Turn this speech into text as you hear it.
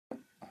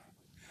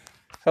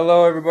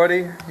Hello,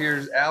 everybody.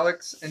 Here's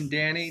Alex and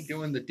Danny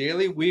doing the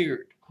Daily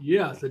Weird.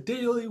 Yes, the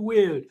Daily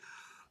Weird.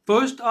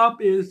 First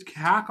up is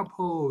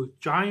kakapos,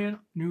 giant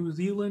New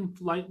Zealand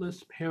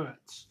flightless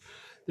parrots.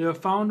 They are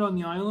found on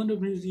the island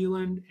of New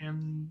Zealand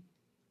and,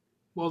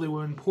 well, they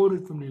were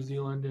imported from New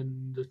Zealand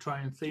and to try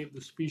and save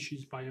the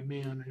species by a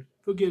man. I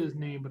forget his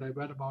name, but I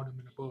read about him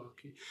in a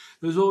book.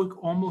 There's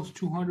almost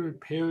 200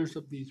 pairs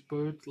of these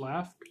birds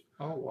left.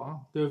 Oh,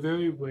 wow. They're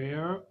very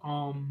rare.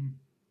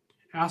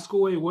 Ask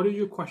away, what are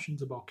your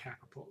questions about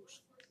kakapos?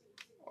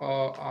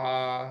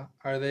 Are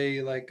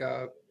they like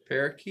a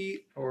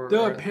parakeet or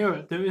They're a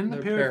parrot. They're in the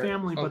they're parrot parrot?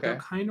 family, but they're Okay.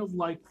 kind of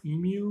like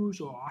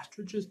emus or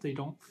ostriches. They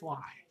don't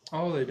fly.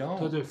 Oh, they So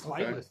don't. they're Okay.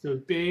 flightless. They're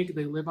big.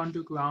 They live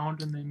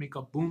underground and they make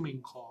a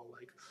booming call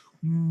like,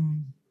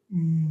 mm,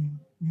 mm,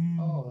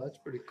 Oh, mm. that's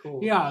pretty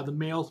cool. Yeah, the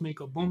males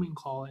make a booming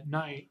call at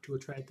night to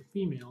attract the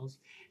females.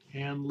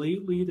 And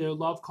lately, their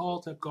love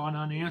calls have gone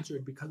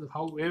unanswered because of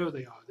how rare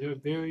they are. They're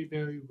very,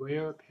 very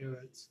rare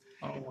parrots.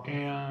 Oh, wow.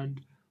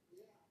 And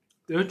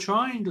they're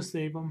trying to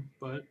save them,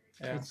 but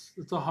Yeah.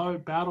 it's a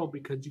hard battle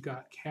because you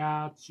got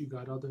cats, you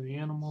got other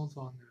animals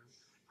on their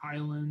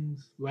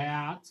islands,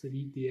 rats that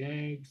eat the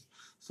eggs.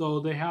 So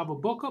they have a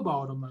book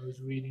about them I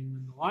was reading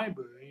in the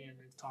library, and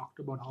it talked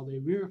about how they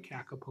rear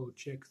kakapo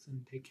chicks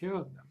and take care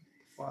of them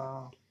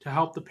Wow. to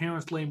help the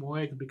parents lay more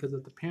eggs. Because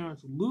if the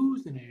parents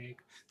lose an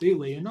egg, they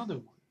lay another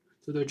one.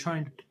 So they're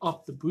trying to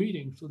up the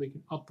breeding so they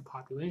can up the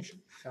population.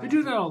 They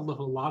do that with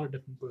a lot of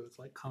different birds,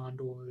 like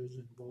condors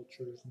and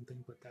vultures and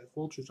things like that.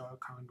 Vultures are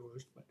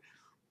condors, but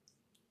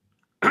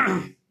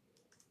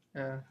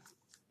Yeah.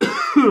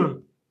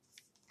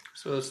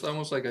 So it's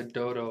almost like a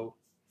dodo,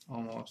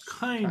 almost.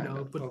 kind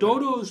of. But Okay.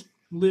 dodos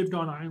lived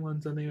on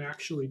islands and they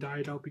actually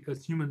died out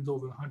because humans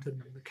overhunted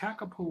them. The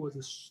kakapo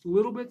was a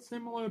little bit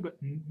similar, but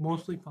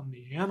mostly from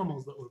the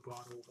animals that were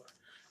brought over,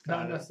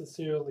 not Got it.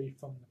 necessarily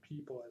from the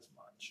people as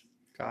much.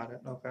 Got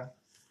it. Okay.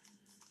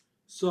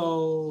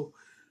 So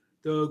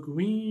they're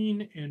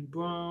green and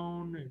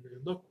brown, and they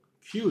look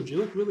huge. They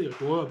look really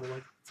adorable,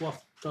 like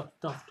fluff,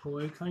 stuffed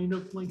toy kind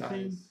of like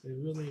thing. Nice. They're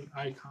really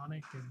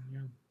iconic, and yeah.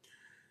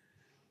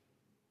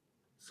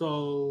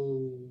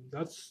 So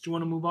that's. Do you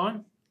want to move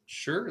on?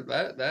 Sure.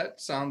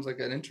 That sounds like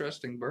an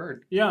interesting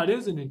bird. Yeah, it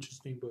is an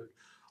interesting bird.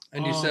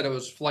 And you said it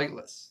was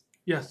flightless.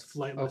 Yes,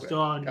 flightless. Okay, There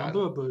are a got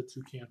number it. of birds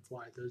who can't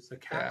fly. There's the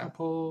Yeah.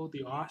 kakapo,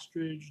 the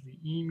ostrich, the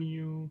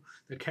emu,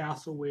 the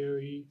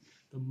cassowary,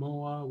 the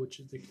moa, which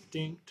is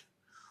extinct.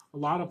 A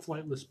lot of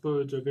flightless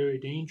birds are very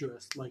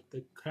dangerous. Like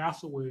the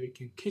cassowary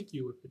can kick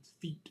you with its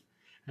feet,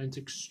 and it's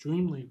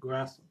extremely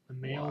aggressive. The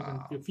males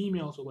Wow. and the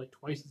females are like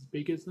twice as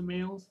big as the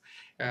males,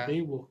 Yeah.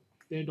 and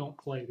they don't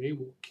play. They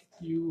will kick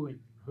you and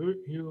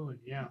hurt you, and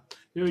yeah,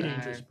 very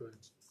dangerous Dang.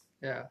 birds.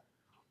 Yeah.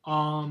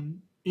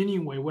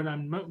 Anyway, what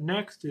I'm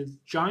next is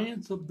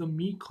giants of the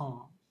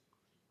Mekong,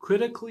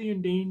 critically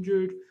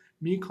endangered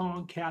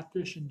Mekong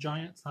catfish and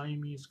giant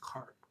Siamese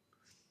carp.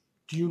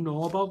 Do you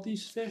know about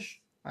these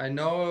fish? I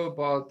know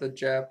about the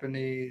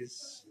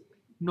Japanese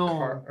No,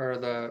 or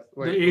the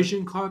the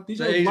Asian carp. These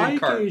the are Asian like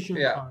carp. Asian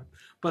Yeah. carp,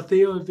 but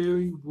they are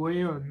very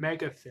rare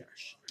mega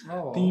fish.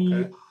 Oh, The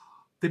okay.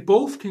 They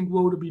both can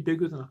grow to be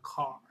bigger than a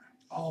car,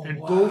 Oh, and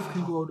wow. both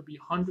can grow to be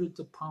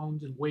hundreds of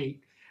pounds in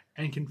weight,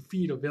 and can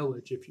feed a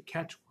village if you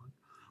catch one.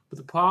 But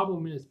the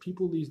problem is,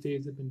 people these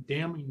days have been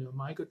damming their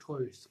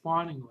migratory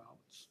spawning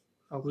routes,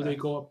 where Okay.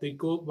 they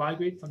go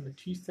migrate from the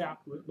Tsap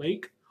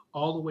Lake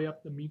all the way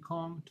up the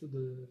Mekong to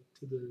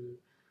the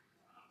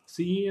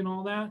sea and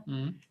all that.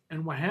 Mhm.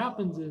 And what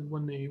happens is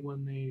when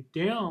they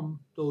dam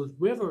those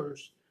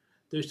rivers,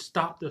 they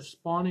stop their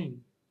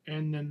spawning,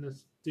 and then the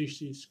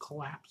species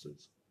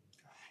collapses.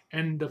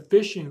 And the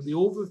fishing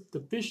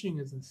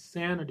is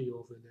insanity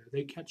over there.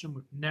 They catch them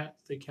with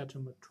nets, they catch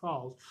them with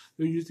trawls.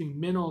 They're using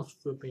minnows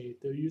for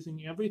bait. They're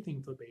using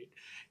everything for bait,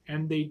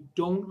 and they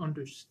don't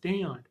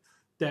understand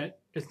that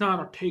it's not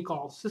a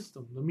take-all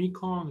system. The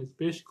Mekong is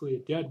basically a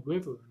dead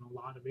river in a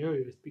lot of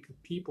areas because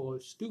people are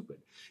stupid.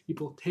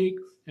 People take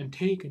and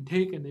take and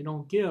take, and they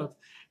don't give,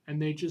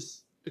 and they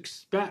just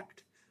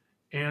expect.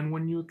 And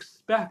when you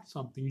expect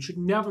something, you should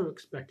never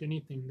expect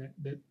anything that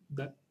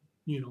that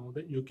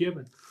you're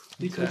given,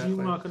 because Exactly.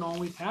 you're not going to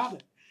always have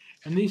it.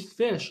 And these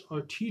fish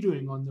are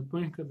teetering on the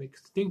brink of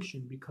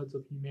extinction because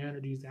of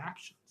humanity's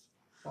actions.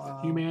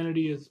 Wow.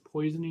 Humanity is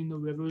poisoning the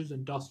rivers,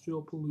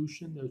 industrial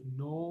pollution. There's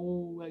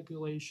no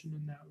regulation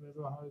in that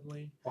river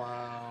hardly.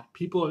 Wow.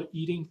 People are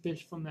eating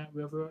fish from that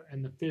river,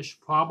 and the fish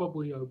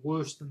probably are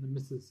worse than the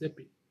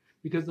Mississippi.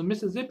 Because the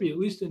Mississippi, at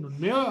least in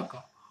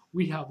America,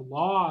 we have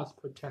laws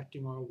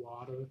protecting our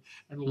water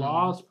and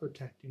laws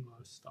protecting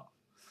our stuff.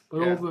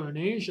 But Yeah. over in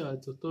Asia,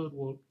 it's a third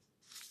world.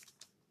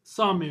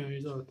 Some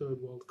areas are a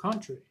third world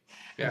country,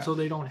 Yeah. and so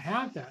they don't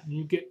have that, and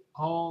you get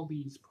all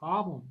these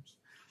problems.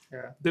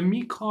 Yeah. The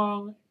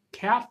Mekong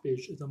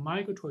catfish is a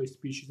migratory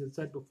species, as I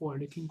said before,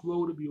 and it can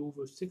grow to be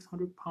over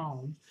 600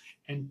 pounds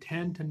and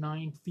 10 to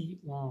 9 feet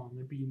long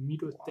and be a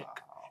meter thick.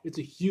 Wow. It's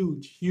a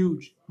huge,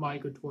 huge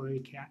migratory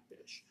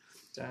catfish.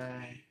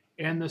 Dang.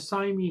 And the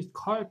Siamese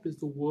carp is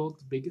the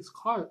world's biggest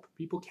carp.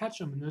 People catch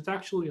them, and there's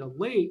actually a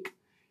lake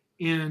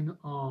in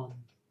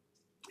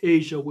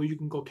Asia where you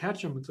can go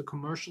catch them. It's a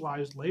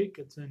commercialized lake.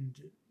 I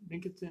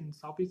think it's in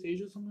Southeast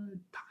Asia somewhere,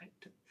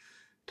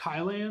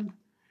 Thailand,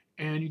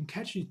 and you can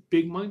catch these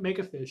big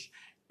mega fish.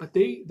 But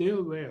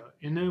they're rare.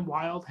 In their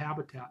wild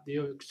habitat, they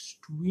are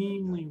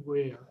extremely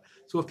rare.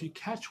 So if you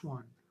catch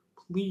one,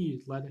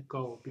 please let it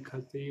go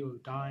because they are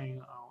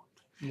dying out.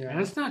 Yeah. And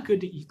it's not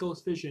good to eat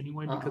those fish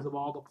anyway because of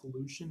all the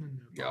pollution in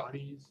their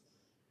bodies.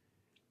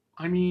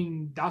 I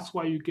mean, that's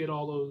why you get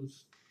all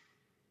those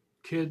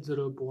kids that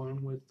are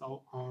born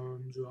without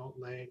arms or without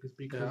legs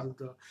because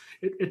of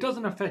it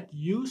doesn't affect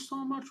you so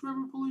much,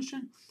 river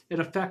pollution. It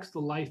affects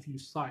the life you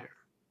sire.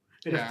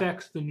 It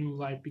affects the new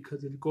life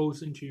because it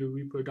goes into your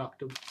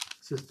reproductive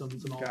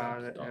systems and all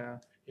that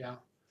stuff. Yeah.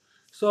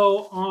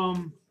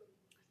 So,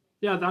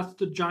 that's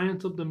the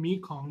giants of the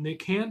Mekong. They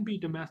can be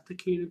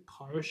domesticated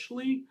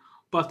partially,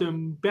 but they're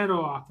better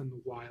off in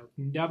the wild.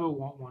 You never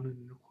want one in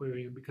an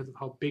aquarium because of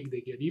how big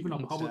they get. Even a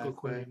public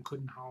aquarium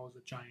couldn't house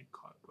a giant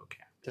carp or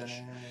catfish.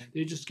 Dang.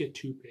 They just get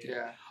too big.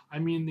 Yeah. I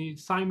mean, the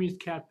Siamese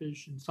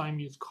catfish and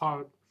Siamese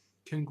carp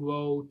can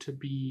grow to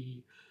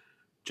be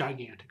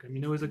gigantic. I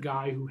mean, there was a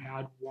guy who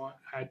had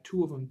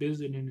two of them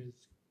visit in his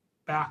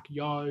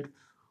backyard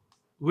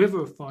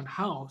riverfront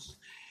house,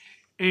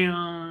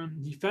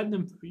 and he fed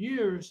them for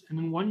years, and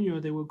then one year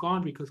they were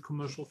gone because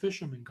commercial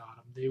fishermen got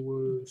them. They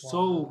were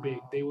so big.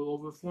 They were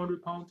over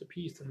 400 pounds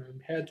apiece, and their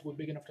heads were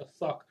big enough to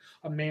suck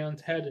a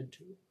man's head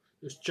into.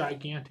 This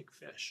gigantic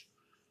fish.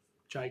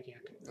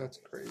 Gigantic. That's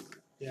crazy.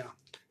 Yeah.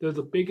 They're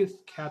the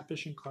biggest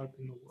catfish and carp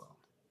in the world.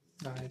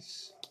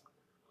 Nice.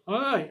 All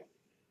right.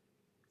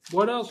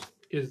 What else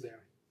is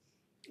there?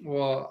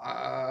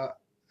 Well,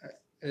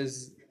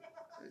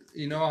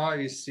 you know how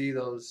you see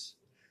those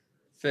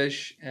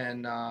fish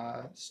in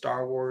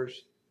Star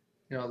Wars?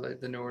 You know,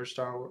 the newer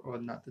Star Wars,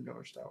 well, not the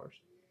newer Star Wars,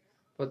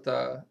 but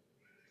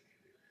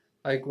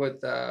with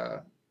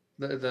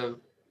the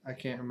I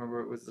can't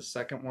remember, it was the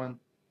second one.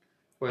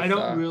 I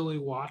don't really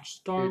watch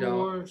Star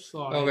Wars,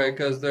 so okay,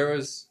 because there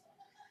was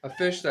a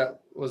fish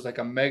that was like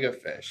a mega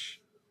fish.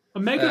 A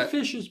mega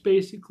fish is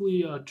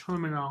basically a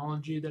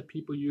terminology that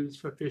people use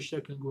for fish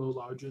that can grow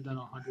larger than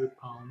 100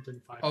 pounds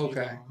and 5 feet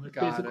long. It's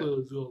basically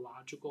a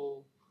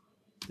zoological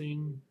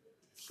thing.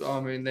 So, I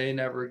mean, they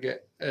never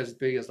get as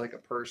big as like a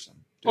person.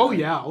 Oh,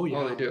 yeah. Oh,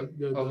 they do?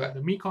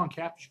 The Mekong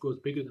catfish grows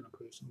bigger than a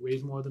person,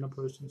 weighs more than a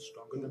person,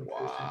 stronger than a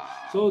person.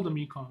 So the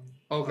Mekong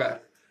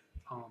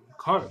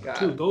carp,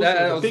 too. Those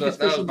are the biggest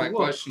fish in the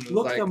world.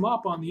 Look them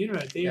up on the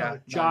internet. They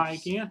are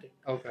gigantic.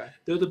 Okay.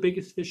 They're the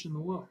biggest fish in the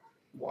world.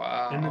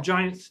 Wow. And the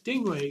giant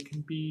stingray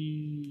can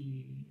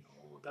be,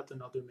 that's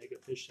another mega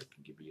fish that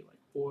can be like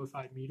 4 or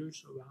 5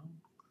 meters around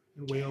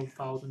and weigh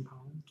 1,000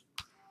 pounds.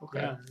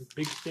 Okay. Yeah, there's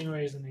big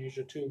stingrays in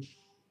Asia too.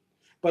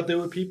 But there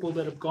were people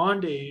that have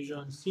gone to Asia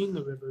and seen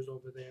the rivers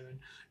over there. And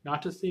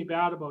not to say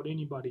bad about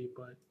anybody,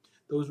 but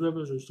those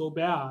rivers are so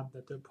bad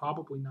that they're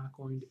probably not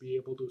going to be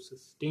able to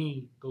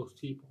sustain those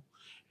people.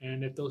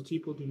 And if those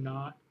people do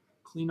not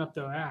clean up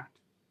their act,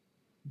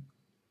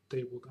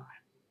 they will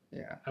die.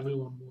 Yeah.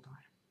 Everyone will die.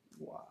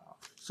 Wow.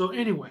 So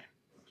anyway,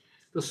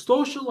 the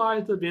social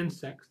lives of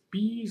insects: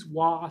 bees,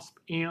 wasps,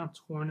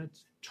 ants,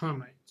 hornets,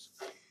 termites.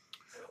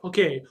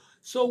 Okay,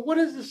 so what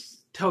does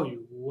this tell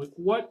you?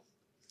 What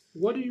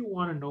do you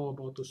want to know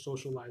about the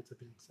social lives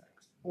of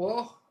insects?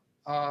 Well,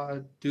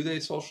 do they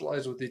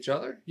socialize with each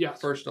other?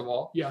 Yes. First of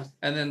all. Yes.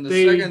 And then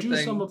they second do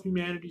thing, some of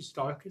humanity's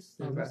darkest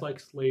things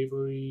like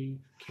slavery,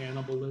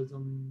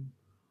 cannibalism,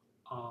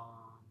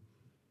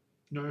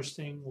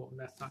 nursing. Well,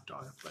 that's not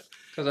dark, but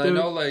because I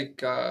know,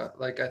 like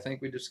I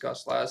think we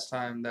discussed last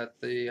time that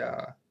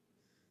the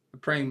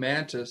praying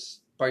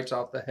mantis bites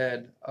off the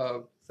head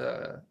of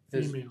the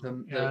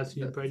female. I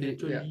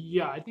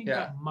think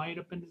that might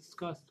have been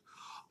discussed.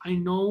 I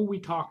know we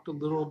talked a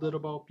little bit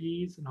about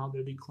bees and how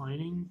they're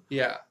declining.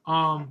 Yeah.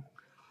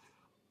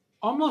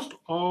 Almost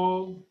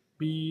all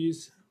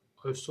bees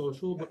are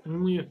social, but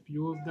only a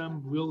few of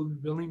them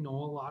really know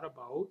a lot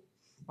about.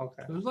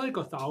 Okay. There's like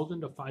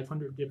 1,000 to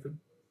 500 different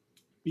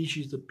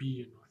species of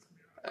bee in North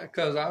America.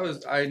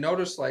 Because I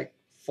noticed like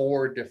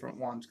 4 different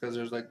ones, because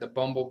there's like the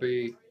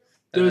bumblebee,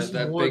 and there's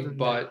that big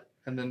butt,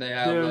 and then they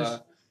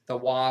have the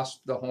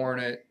wasp, the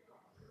hornet.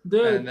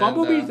 The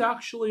bumblebees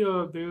actually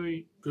are a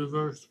very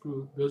diverse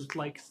group. There's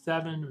like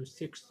 7 or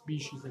 6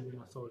 species in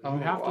Minnesota. You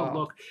have to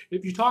look.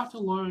 If you talk to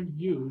Lauren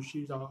Hughes,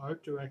 she's our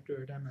art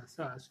director at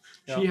MSS.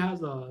 She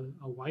has a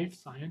wife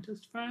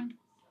scientist friend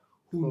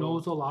who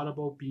knows a lot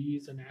about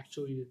bees, and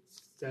actually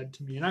said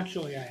to me, and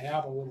actually I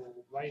have a little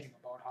writing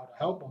about how to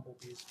help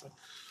bumblebees, but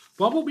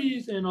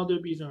bumblebees and other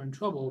bees are in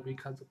trouble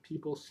because of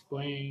people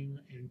spraying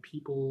and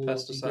people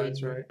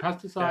pesticides, right?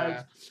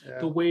 Pesticides,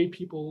 the way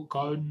people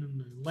garden in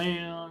their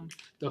land,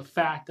 the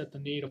fact that the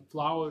native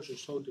flowers are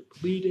so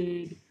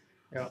depleted.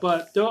 Yeah.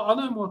 But there are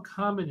other more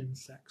common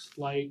insects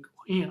like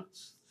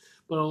ants,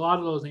 but a lot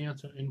of those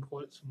ants are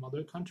imports from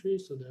other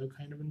countries, so they're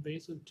kind of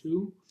invasive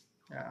too.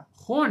 Yeah.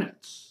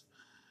 Hornets,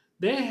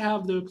 they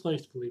have their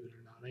place, believe it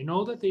or not. I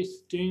know that they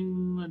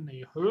sting and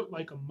they hurt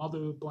like a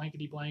mother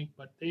blankety blank,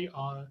 but they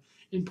are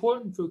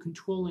important for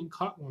controlling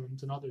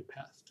cutworms and other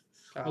pests.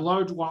 Got A it.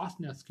 large wasp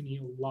nest can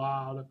eat a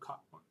lot of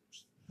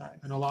cutworms Nice.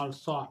 and a lot of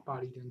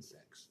soft-bodied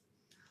insects.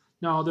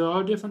 Now, there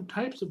are different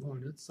types of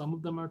hornets. Some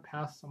of them are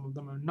pests, some of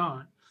them are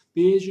not.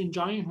 The Asian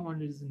giant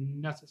hornet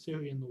isn't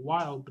necessary in the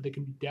wild, but they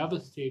can be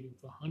devastating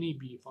for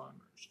honeybee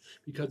farmers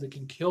because it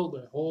can kill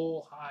their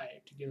whole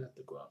hive to get at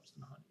the grubs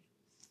and honey.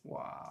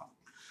 Wow.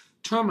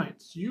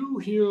 Termites. You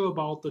hear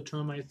about the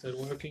termites that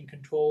are working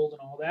controlled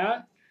and all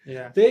that.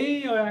 Yeah.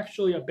 They are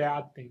actually a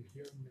bad thing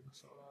here in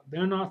Minnesota.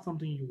 They're not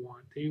something you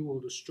want. They will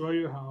destroy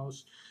your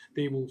house.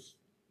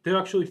 They're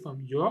actually from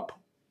Europe,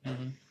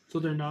 so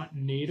they're not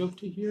native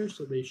to here,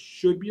 so they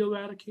should be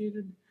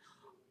eradicated.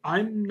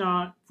 I'm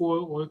not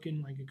for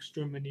working like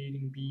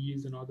exterminating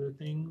bees and other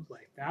things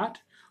like that,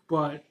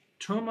 but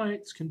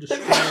termites can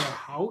destroy a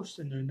house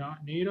and they're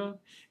not native,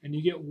 and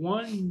you get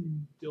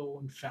one, they'll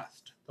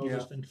infest. They'll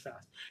just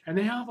infest. And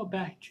they have a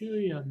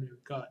bacteria in their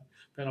gut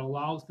that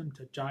allows them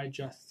to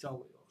digest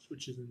cellulose,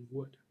 which is in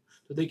wood.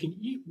 So they can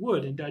eat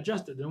wood and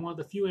digest it. They're one of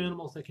the few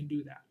animals that can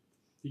do that.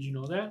 Did you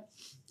know that?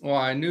 Well,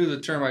 I knew the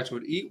termites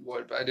would eat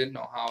wood, but I didn't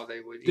know how they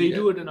would eat it. They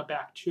do it in a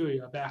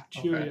bacteria. A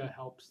bacteria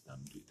helps them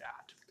do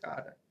that.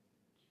 Got it.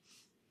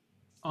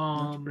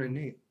 That's pretty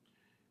neat.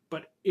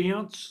 But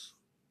ants,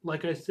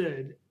 like I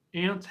said,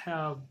 ants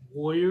have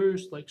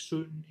warriors. Like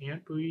certain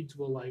ant breeds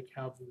will like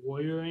have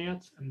warrior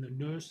ants, and the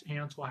nurse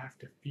ants will have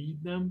to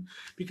feed them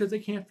because they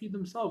can't feed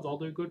themselves. All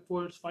they're good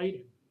for is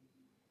fighting.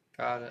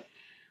 Got it.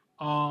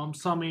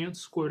 Some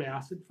ants squirt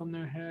acid from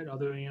their head.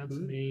 Other ants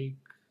make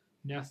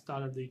nests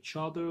out of each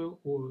other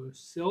or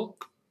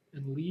silk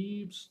and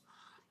leaves.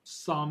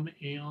 Some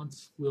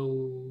ants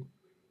will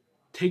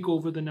take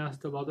over the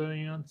nest of other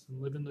ants and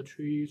live in the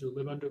trees or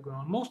live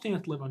underground. Most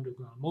ants live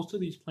underground. Most of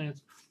these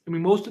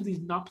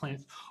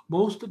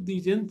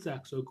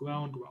insects are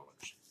ground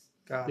dwellers.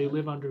 They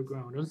live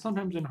underground, and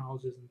sometimes in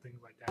houses and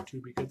things like that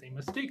too, because they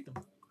mistake them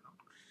for the ground.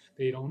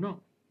 They don't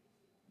know.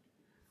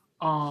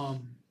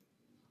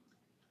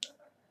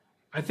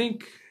 I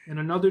think in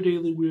another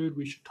Daily Weird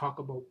we should talk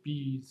about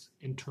bees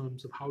in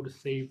terms of how to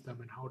save them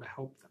and how to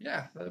help them.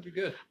 Yeah, that'd be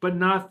good. But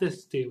not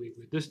this Daily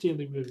Weird. This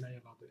Daily Weird and I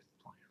have other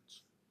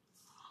plans.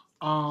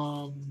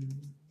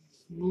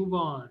 Let's move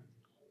on.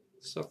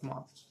 Silk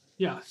moths.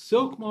 Yeah,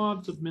 silk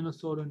moths of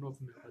Minnesota and North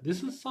America.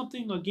 This is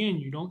something, again,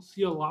 you don't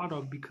see a lot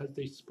of because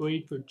they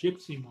sprayed for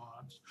gypsy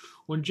moths.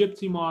 When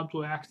gypsy moths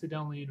were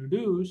accidentally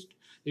introduced,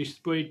 they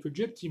sprayed for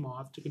gypsy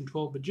moths to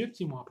control the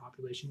gypsy moth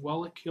population.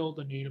 Well, it killed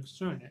the native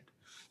cernet.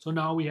 So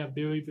now we have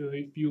very,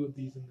 very few of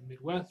these in the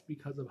Midwest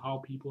because of how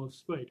people have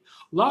sprayed.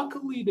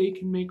 Luckily, they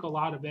can make a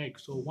lot of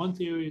eggs. So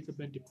once areas have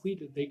been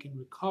depleted, they can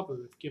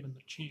recover if given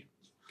the chance.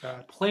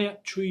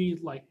 Plant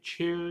trees like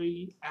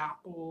cherry,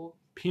 apple,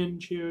 pin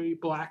cherry,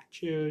 black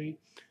cherry,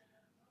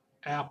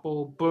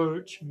 apple,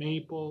 birch,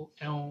 maple,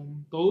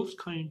 elm, those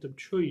kinds of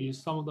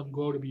trees, some of them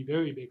grow to be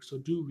very big, so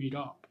do read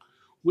up,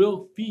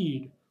 will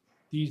feed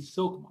these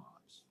silk moths.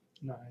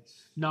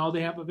 Nice. Now,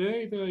 they have a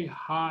very, very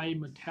high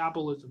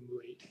metabolism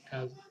rate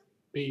as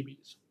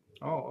babies.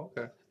 Oh,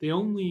 okay. They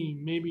only,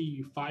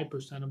 maybe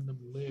 5% of them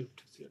live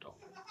to see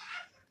adulthood.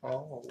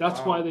 Oh,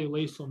 That's why they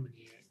lay so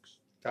many eggs.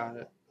 Got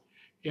it.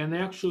 And they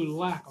actually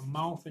lack a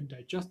mouth and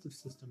digestive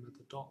system as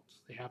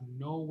adults. They have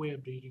no way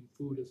of eating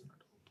food as an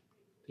adult.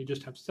 They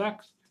just have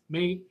sex,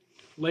 mate,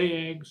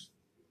 lay eggs,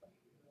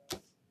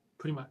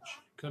 pretty much.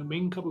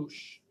 Kabing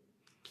kaboosh.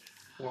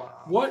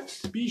 Wow. What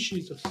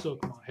species of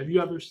silk moth have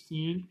you ever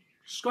seen?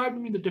 Describe to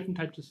me the different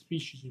types of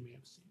species you may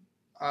have seen.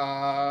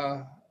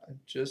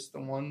 Just the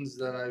ones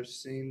that I've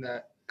seen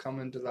that come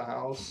into the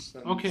house.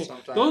 And okay,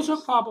 sometimes... those are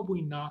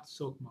probably not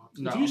silk moths.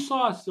 No. If you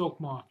saw a silk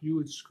moth, you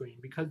would scream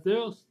because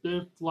their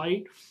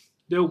flight,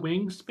 their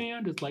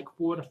wingspan is like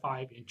 4 to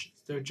 5 inches.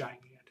 They're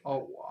gigantic.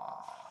 Oh, wow.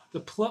 The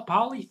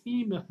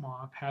polyphemus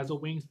moth has a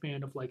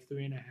wingspan of like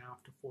 3.5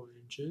 to 4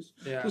 inches.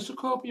 Yeah. The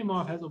cecropia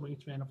moth has a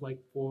wingspan of like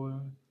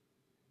 4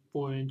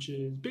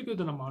 inches, bigger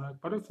than a monarch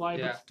butterfly,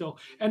 but still.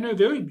 And they're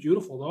very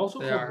beautiful. They're also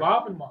called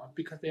robin moth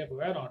because they have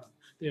red on them.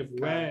 They have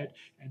red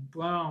and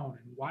brown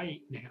and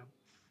white, and they have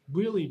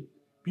really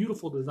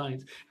beautiful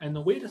designs. And the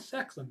way to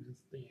sex them is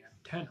the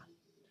antenna.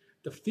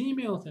 The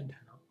female's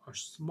antenna are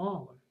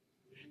smaller.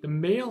 The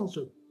males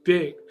are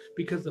big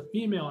because the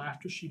female,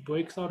 after she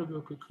breaks out of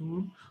her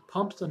cocoon,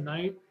 pumps a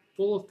night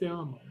full of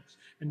pheromones,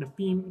 and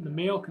the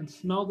male can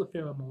smell the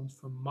pheromones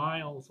from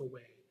miles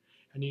away.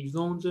 And he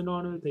zones in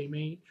on her, they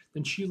mate,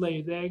 then she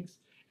lays eggs,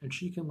 and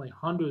she can lay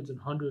hundreds and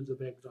hundreds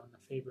of eggs on the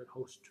favorite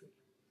host tree.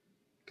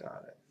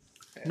 Got it.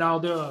 Yeah. Now,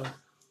 there are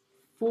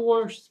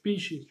 4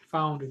 species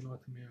found in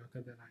North America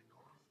that I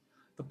know of.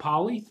 The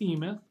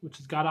polyphemus, which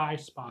has got eye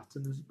spots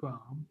and is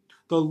brown.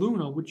 The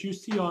Luna, which you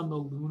see on the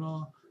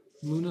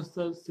Luna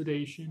says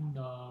sedation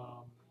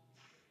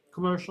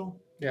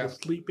commercial, the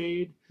sleep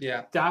aid.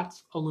 Yeah.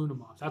 That's a Luna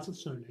moth. That's a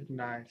cernid.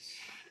 Nice.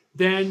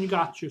 Then you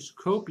got your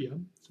cecropia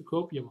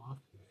moth.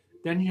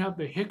 Then you have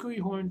the hickory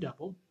horned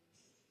devil.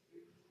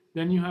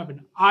 Then you have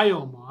an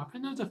Isle moth,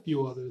 and there's a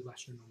few other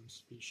lesser known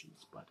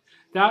species, but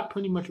that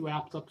pretty much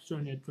wraps up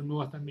Cernid for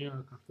North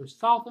America. For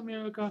South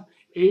America,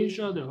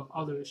 Asia, there are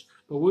others,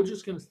 but we're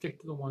just going to stick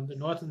to the ones in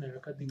North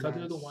America because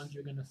they're the Nice. ones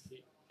you're going to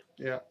see.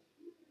 Yeah.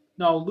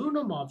 Now,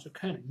 Luna moths are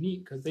kind of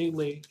neat because they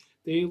lay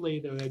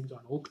their eggs on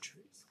oak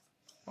trees,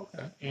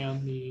 Okay.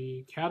 and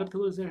the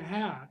caterpillars that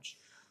hatch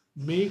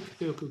make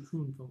their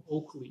cocoon from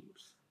oak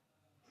leaves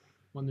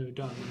when they're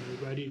done, when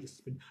they're ready to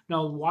spin.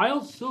 Now,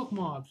 wild silk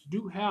moths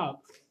do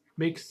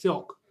make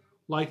silk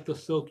like the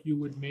silk you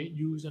would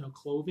use in a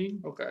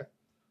clothing, Okay.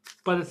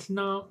 but it's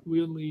not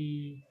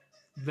really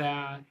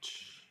that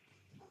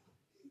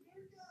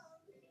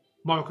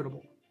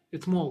marketable.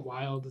 It's more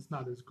wild. It's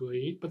not as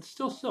great, but it's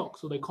still silk,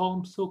 so they call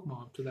them silk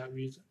moths for that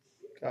reason.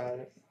 Got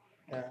it.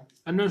 Yeah.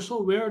 And they're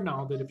so rare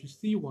now that if you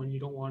see one, you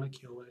don't want to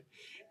kill it.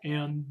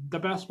 And the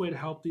best way to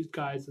help these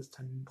guys is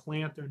to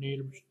plant their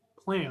native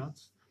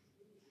plants,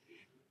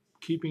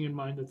 keeping in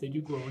mind that they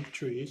do grow into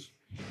trees,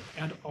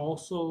 and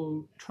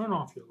also turn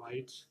off your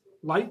lights.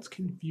 Lights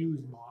confuse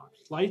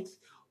moths. Lights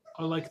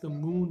are like the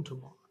moon to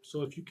moths.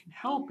 So if you can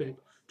help it,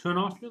 turn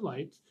off your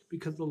lights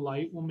because the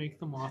light will make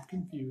the moth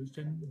confused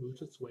and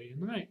lose its way in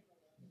the night.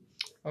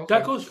 Okay.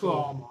 That goes for cool.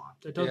 all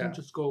moths. It doesn't Yeah.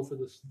 just go for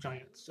this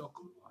giant silk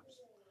moths.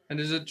 And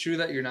is it true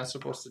that you're not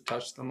supposed to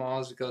touch the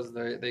moths because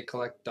they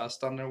collect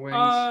dust on their wings?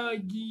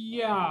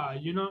 Yeah,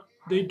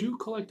 they do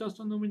collect dust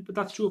on the wings, but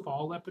that's true of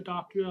all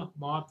Lepidoptera.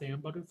 Moths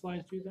and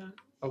butterflies do that.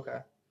 Okay.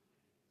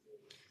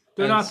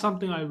 They're And not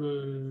something I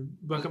would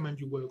recommend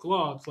you wear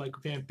gloves, like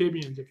with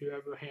amphibians. If you're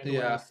ever handling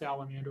Yeah. a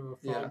salamander or a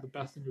frog, Yeah. the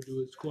best thing to do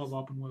is glove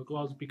up and wear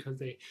gloves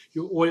because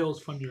your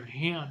oils from your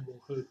hand will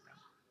hurt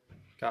them.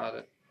 Got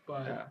it.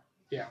 But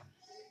Yeah.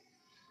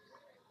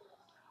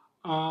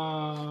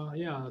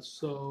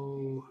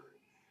 so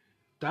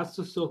that's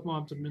the silk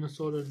moths of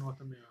Minnesota and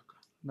North America.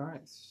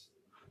 Nice.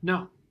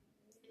 Now,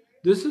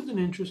 this is an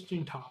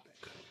interesting topic.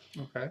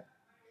 Okay.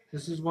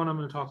 This is one I'm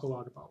going to talk a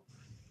lot about.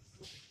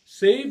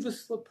 Save the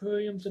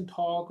slipariums and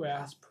tall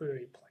grass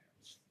prairie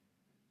plants.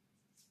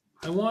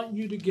 I want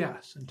you to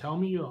guess and tell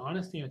me your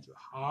honest answer.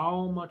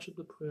 How much of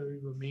the prairie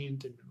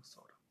remains in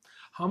Minnesota?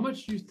 How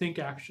much do you think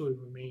actually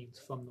remains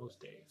from those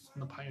days,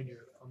 from the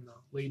pioneer, from the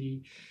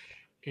lady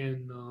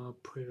in the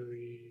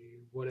prairie,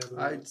 whatever?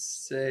 I'd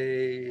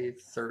say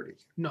 30.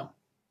 No,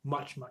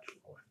 much, much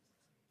lower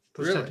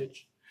Really?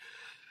 percentage.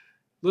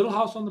 Little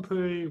House on the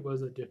Prairie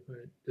was a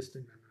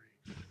distant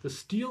memory. The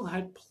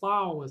steelhead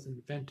plow was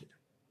invented,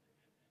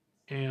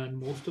 and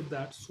most of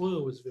that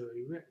soil was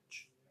very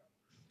rich.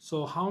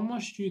 So how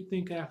much do you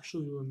think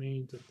actually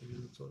remains of the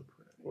Minnesota prairie?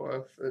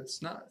 Well, if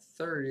it's not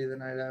 30,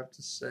 then I'd have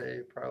to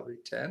say probably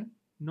 10.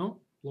 No,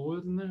 lower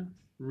than that.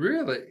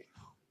 Really?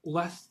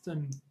 Less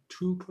than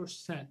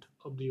 2%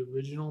 of the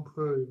original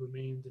prairie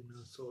remains in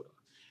Minnesota,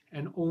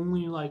 and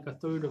only like a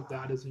third of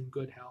that is in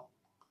good health.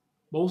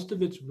 Most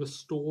of it's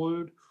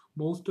restored.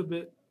 Most of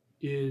it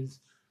is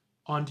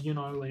on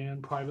DNR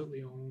land,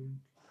 privately owned.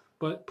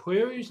 But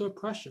prairies are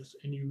precious,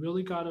 and you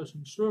really got to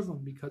conserve them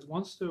because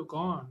once they're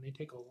gone, they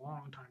take a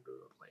long time to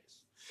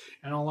replace.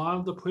 And a lot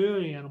of the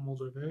prairie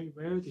animals are very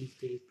rare these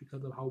days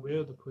because of how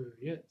rare the prairie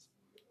is.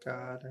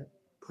 Got it.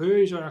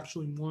 Prairies are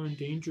actually more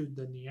endangered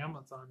than the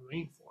Amazon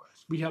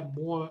rainforest. We have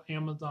more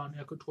Amazon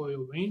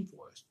equatorial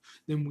rainforest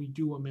than we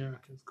do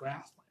America's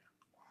grassland.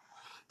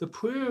 The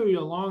prairie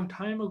a long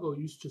time ago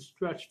used to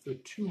stretch for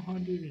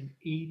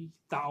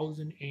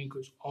 280,000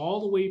 acres all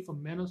the way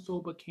from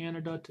Minnesota,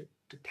 Canada to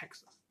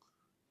Texas.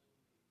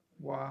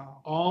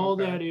 Wow. All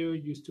Okay. that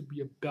area used to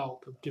be a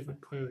belt of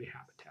different prairie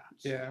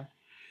habitats. Yeah.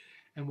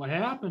 And what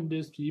happened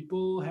is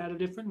people had a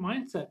different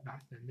mindset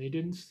back then. They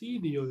didn't see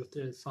the earth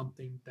as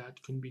something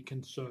that can be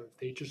conserved.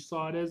 They just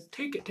saw it as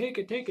take it, take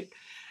it, take it.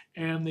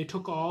 And they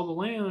took all the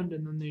land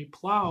and then they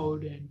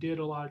plowed and did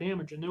a lot of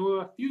damage. And there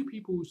were a few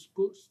people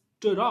who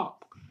stood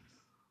up.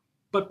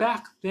 But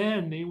back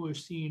then they were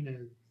seen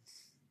as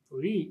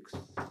freaks,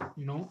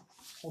 Hold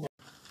on.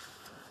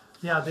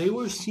 Yeah, they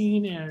were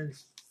seen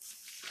as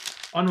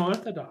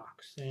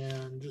unorthodox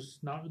and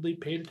just not really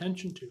paid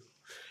attention to.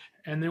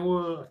 And there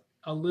were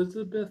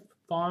Elizabeth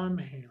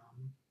Farnham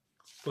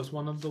was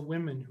one of the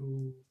women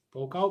who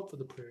spoke out for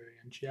the prairie,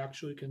 and she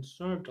actually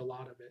conserved a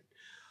lot of it.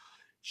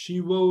 She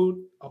wrote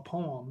a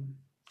poem,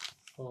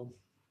 well,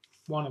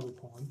 one of her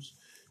poems.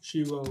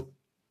 She wrote,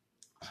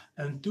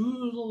 "And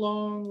through the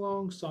long,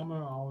 long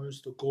summer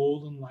hours the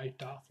golden light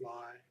doth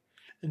fly,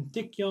 and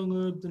thick young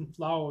herbs and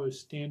flowers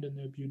stand in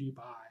their beauty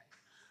by.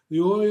 The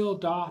oriole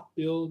doth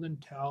build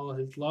and tell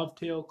his love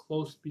tale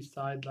close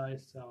beside thy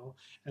cell,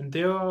 and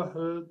there are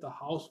heard the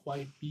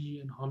housewife bee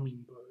and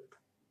hummingbird."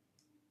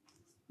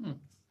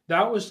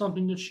 That was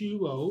something that she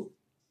wrote.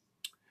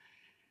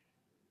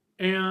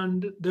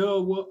 And there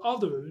were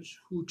others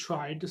who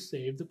tried to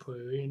save the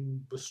prairie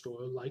and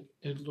restore, like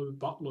Edler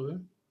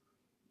Butler,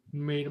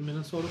 made a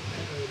Minnesota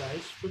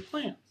paradise for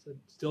plants. It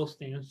still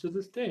stands to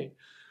this day.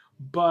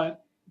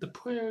 But the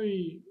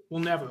prairie will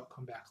never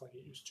come back like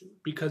it used to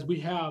because we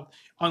have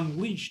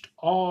unleashed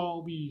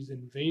all these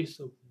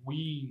invasive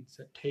weeds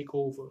that take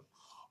over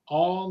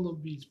all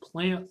of these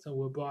plants that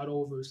were brought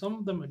over, some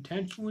of them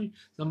intentionally,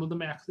 some of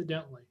them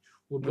accidentally,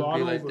 were brought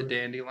Would be over. like the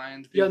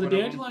dandelions. Yeah, the one of them?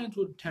 dandelions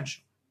were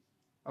intentional.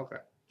 Okay.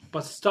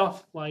 But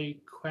stuff like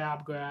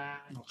crabgrass,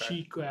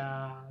 Okay.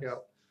 cheatgrass,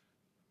 Yep.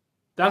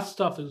 that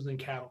stuff is in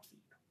cattle feed.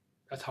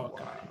 That's how it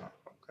got here. Wow.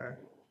 Okay.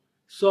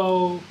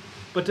 So,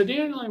 but the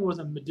dandelion was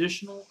a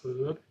medicinal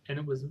herb, and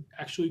it was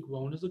actually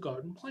grown as a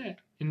garden plant,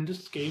 and it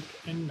escaped,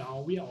 and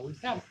now we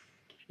always have it.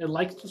 It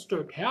likes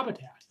disturbed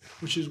habitat,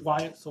 which is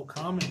why it's so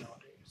common nowadays.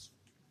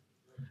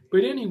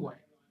 But anyway,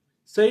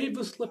 save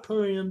the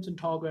slipperiums and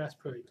tallgrass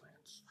prairie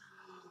plants.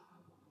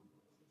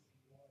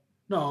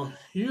 No,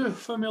 you're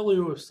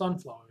familiar with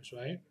sunflowers,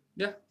 right?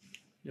 Yeah.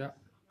 Yeah.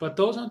 But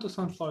those aren't the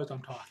sunflowers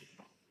I'm talking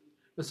about.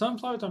 The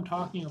sunflowers I'm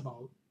talking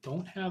about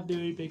don't have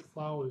very big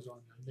flowers on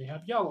them. They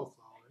have yellow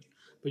flowers,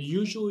 but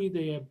usually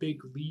they have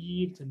big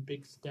leaves and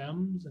big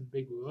stems and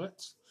big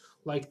roots.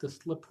 Like the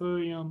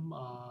slipperium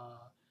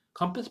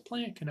compass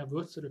plant can have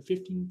roots that are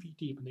 15 feet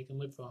deep, and they can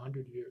live for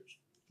 100 years.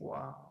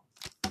 Wow.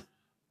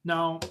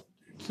 Now,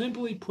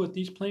 simply put,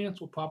 these plants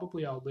will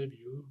probably outlive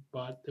you,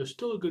 but they're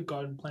still a good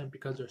garden plant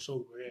because they're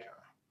so rare.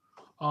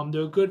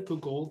 They're good for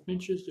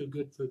goldfinches, they're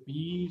good for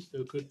bees,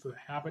 they're good for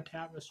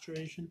habitat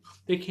restoration.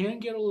 They can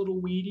get a little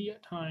weedy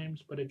at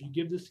times, but if you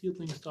give the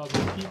seedlings to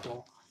other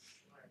people.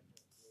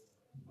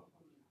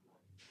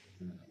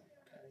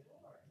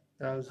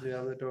 That was the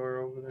other door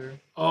over there.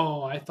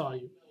 Oh, I thought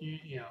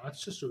yeah,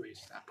 let's just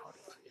erase that part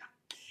of it.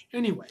 Yeah.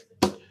 Anyway,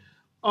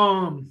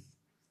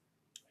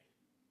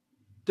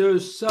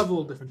 there's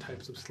several different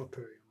types of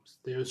slipperiums.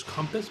 There's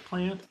compass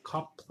plant,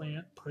 cup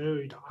plant,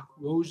 prairie dock,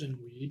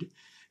 rosenweed,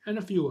 and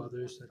a few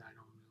others that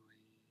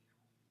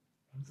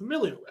I'm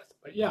familiar with.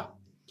 But yeah,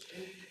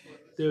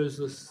 there's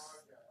this.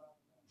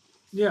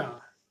 Yeah.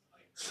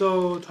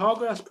 So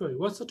tallgrass prairie.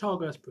 What's the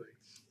tallgrass prairie?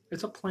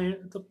 It's a plant.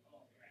 It's a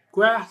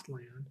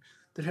grassland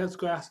that has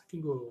grass that can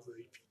grow over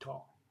 8 feet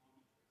tall.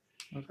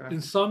 Okay.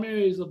 In some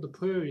areas of the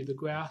prairie, the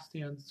grass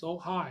stands so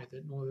high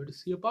that in order to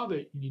see above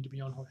it, you need to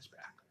be on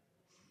horseback.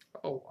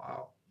 Oh,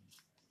 wow.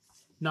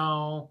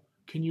 Now,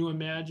 can you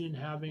imagine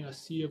having a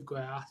sea of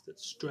grass that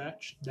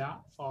stretched that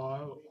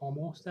far, or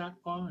almost that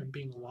far, and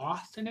being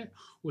lost in it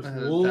with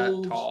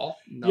wolves? That tall?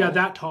 No. Yeah,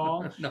 that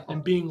tall. No.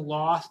 And being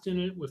lost in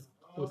it with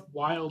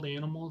wild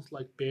animals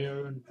like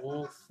bear and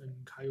wolf and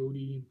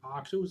coyote and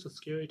fox. It was a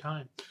scary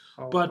time.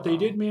 Oh, But they wow.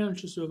 did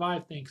manage to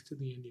survive thanks to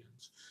the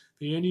Indians.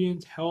 The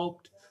Indians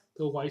helped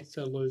the white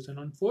settlers, and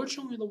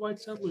unfortunately the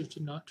white settlers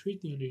did not treat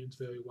the Indians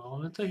very well.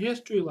 And it's a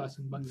history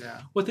lesson, but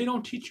Yeah. what they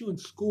don't teach you in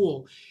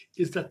school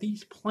is that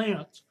these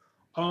plants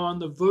are on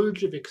the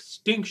verge of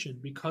extinction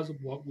because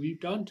of what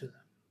we've done to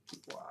them.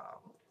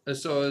 Wow. And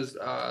so is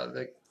what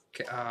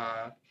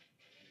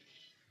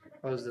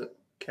was it?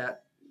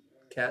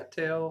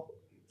 Cattail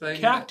thing?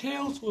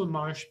 Cattails were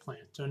marsh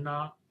plants. They're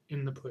not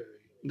in the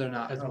prairie They're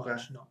not. as Okay.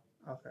 much, no.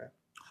 Okay.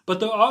 But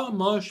there are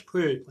marsh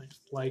prairie plants,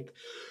 like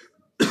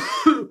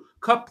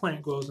cup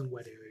plant grows in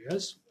wet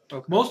areas.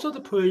 Okay. Most of the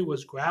prairie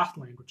was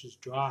grassland, which is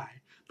dry,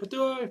 but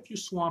there are a few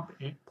swamp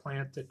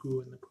plants that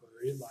grew in the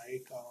prairie,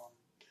 like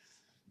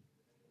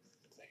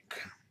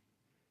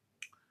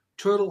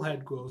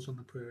turtlehead grows on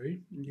the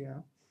prairie. Yeah.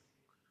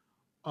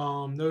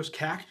 There's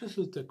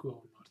cactuses that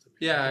grow in North America.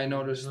 Yeah, I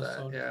noticed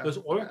that. Yeah. There's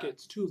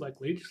orchids too, like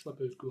lady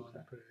slippers grew on the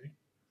prairie.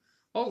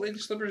 Oh, lady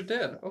slippers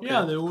did. Okay.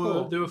 Yeah,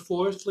 cool. there were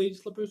forest lady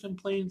slippers and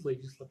plains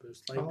lady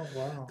slippers, like Oh,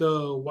 wow.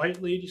 the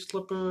white lady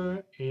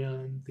slipper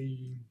and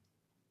the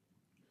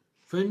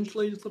fringed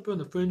lady slipper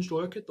and the fringed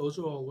orchid. Those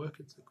are all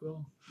orchids that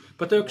grow,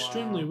 but they're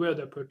extremely rare.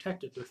 They're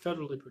protected. They're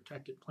federally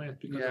protected plants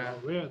because of how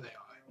rare they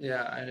are.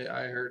 Yeah,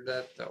 I heard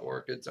that the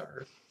orchids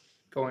are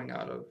going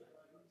out of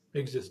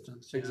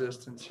Existence.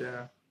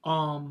 yeah.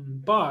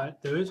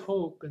 But there is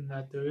hope in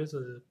that there is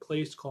a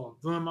place called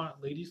Vermont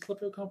Lady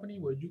Slipper Company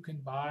where you can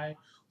buy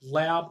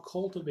lab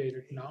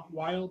cultivated, not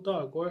wild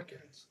dog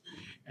orchids,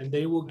 and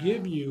they will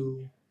give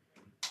you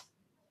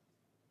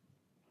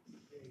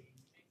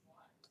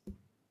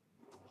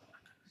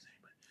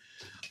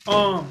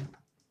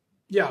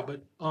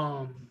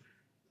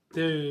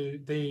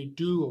they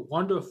do a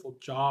wonderful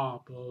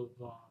job of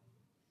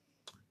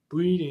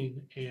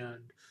breeding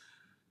and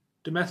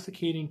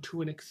domesticating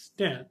to an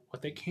extent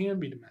what they can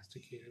be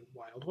domesticated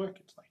wild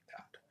orchids like that.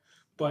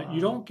 But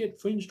you don't get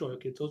fringed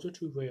orchids; those are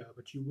too rare.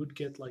 But you would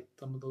get like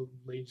some of the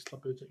lady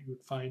slippers that you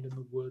would find in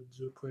the woods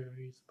or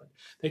prairies. But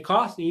they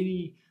cost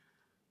 $40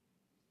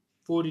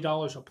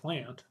 a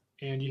plant,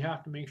 and you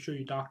have to make sure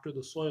you doctor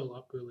the soil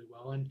up really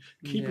well. And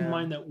keep in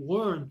mind that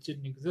worms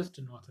didn't exist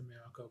in North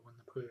America when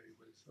the prairie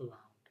was around.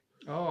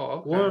 Oh,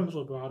 okay. Worms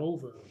were brought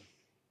over.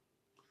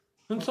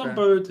 And some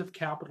birds have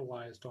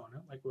capitalized on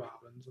it, like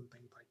robins and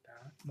things like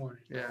that.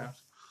 Mourning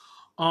doves.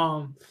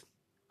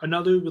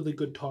 Another really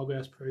good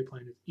tallgrass prairie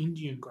plant is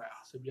Indian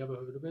grass. Have you ever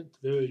heard of it? It's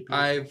very beautiful.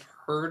 I've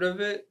heard of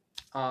it.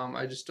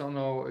 I just don't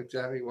know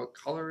exactly what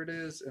color it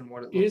is and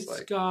what it looks like.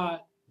 It's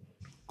got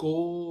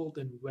gold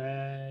and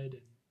red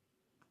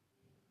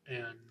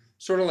and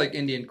sort of like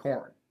Indian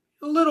corn.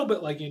 A little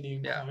bit like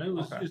Indian corn.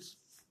 Yeah. It's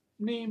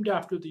named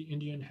after the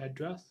Indian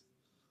headdress.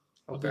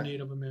 of the Okay.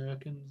 Native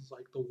Americans,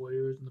 like the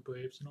warriors and the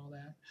braves and all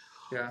that.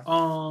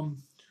 Yeah.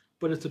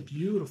 But it's a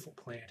beautiful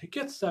plant. It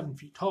gets 7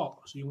 feet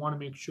tall, so you want to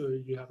make sure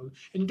you have and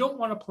you don't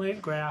want to plant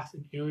grass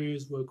in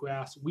areas where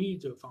grass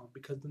weeds are found,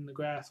 because then the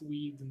grass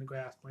weeds and the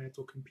grass plants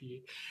will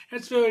compete. And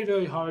it's very,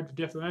 very hard to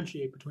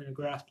differentiate between a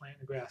grass plant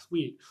and a grass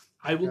weed.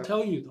 I will Yep.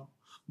 tell you though,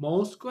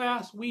 most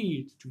grass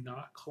weeds do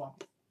not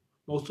clump.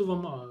 Most of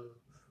them are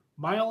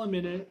mile a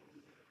minute,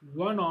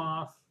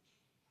 runoff,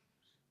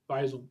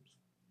 rhizomes.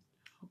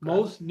 Okay.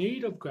 Most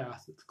native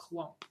grasses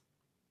clump,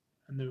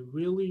 and they're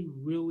really,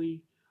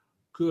 really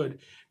good.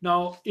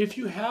 Now, if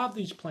you have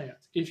these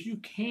plants, if you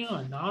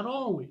can, not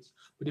always,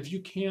 but if you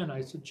can,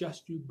 I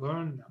suggest you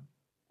burn them.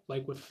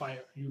 Like with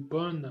fire, you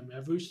burn them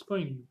every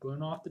spring. You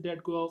burn off the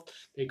dead growth,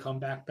 they come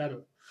back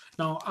better.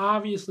 Now,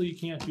 obviously, you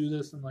can't do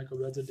this in like a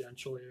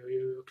residential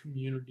area or a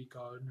community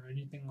garden or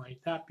anything like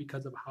that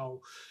because of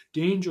how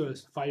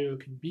dangerous fire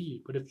can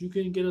be. But if you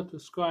can get a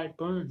prescribed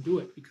burn, do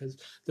it, because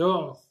there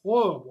are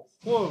horrible,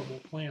 horrible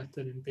plants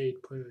that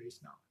invade prairies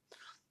now,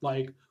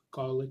 like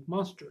garlic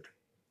mustard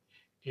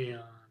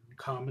and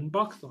common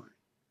buckthorn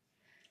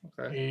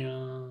Okay.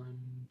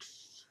 and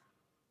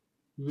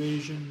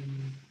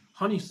Eurasian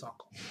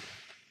honeysuckle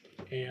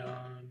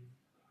and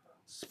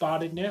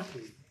spotted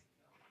knapweed.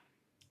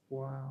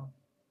 Wow.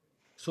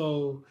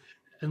 So,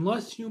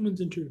 unless humans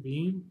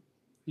intervene,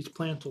 these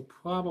plants will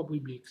probably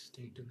be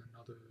extinct in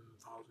another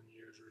 1,000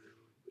 years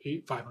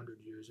or 500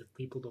 years if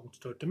people don't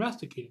start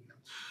domesticating them.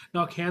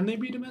 Now, can they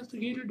be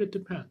domesticated? It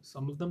depends.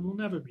 Some of them will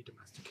never be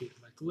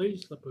domesticated, like the lady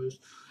slippers,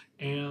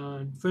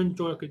 and fringed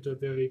orchids are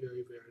very,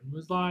 very rare and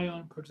rely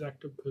on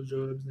protective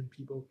preserves and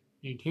people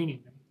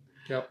maintaining them.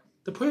 Yep.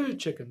 The prairie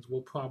chickens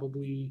will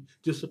probably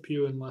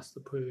disappear unless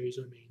the prairies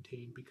are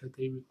maintained, because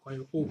they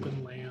require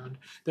open land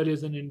that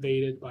isn't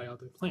invaded by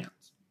other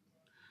plants.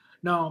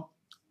 Now,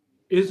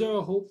 is there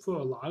a hope for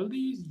a lot of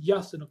these?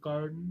 Yes, in a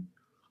garden.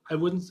 I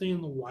wouldn't say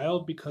in the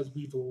wild, because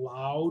we've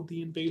allowed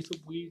the invasive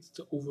weeds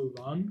to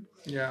overrun.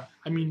 Yeah.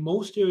 I mean,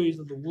 most areas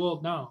of the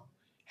world now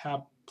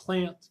have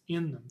plants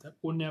in them that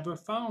were never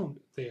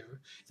found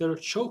there, that are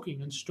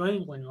choking and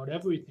strangling out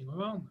everything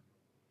around them.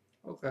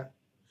 Okay.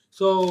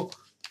 So,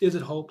 is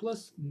it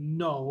hopeless?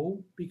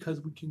 No,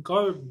 because we can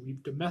garden.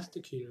 We've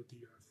domesticated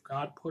the earth.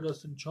 God put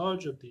us in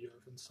charge of the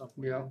earth in some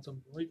way.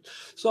 Yeah.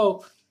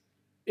 So,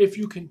 if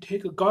you can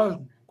take a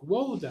garden and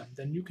grow them,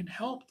 then you can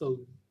help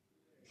those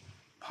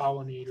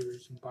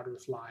pollinators and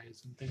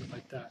butterflies and things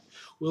like that.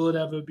 Will it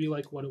ever be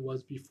like what it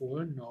was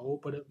before? No,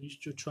 but at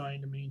least you're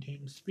trying to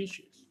maintain the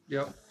species.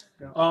 Yep.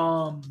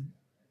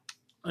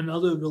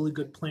 Another really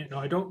good plant. Now,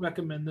 I don't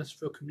recommend this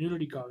for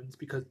community gardens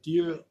because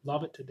deer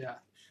love it to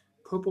death.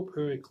 Purple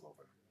prairie clover.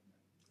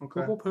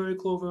 Okay. Purple prairie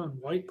clover and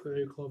white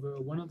prairie clover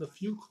are one of the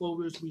few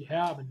clovers we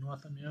have in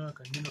North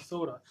America,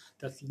 Minnesota,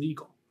 that's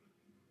legal.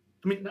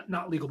 I mean,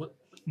 not legal, but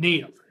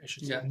native, I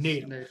should say. Yes.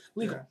 Native.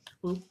 Legal. Yeah.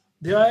 Well,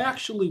 there are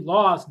actually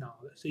laws now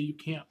that say you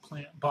can't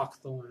plant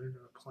buckthorn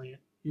or plant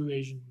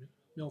Eurasian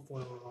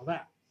milfoil or all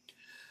that.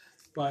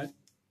 But,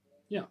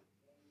 yeah.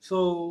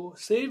 So,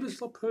 save the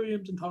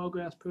Slipuriums and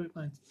tallgrass prairie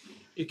plants.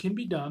 It can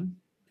be done.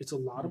 It's a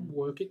lot of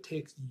work. It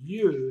takes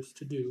years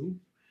to do.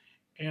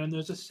 And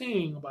there's a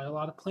saying by a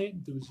lot of plant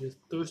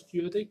enthusiasts: first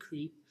year they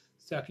creep,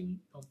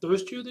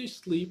 first year they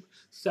sleep,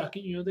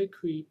 second year they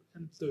creep,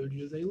 and third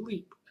year they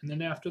leap. And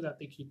then after that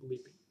they keep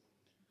leaping.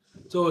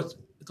 So it's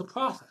a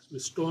process.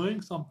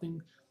 Restoring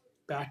something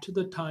back to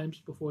the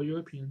times before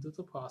Europeans is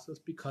a process,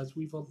 because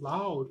we've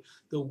allowed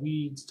the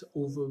weeds to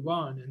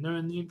overrun, and they're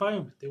in the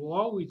environment. They will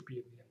always be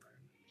in the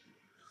environment.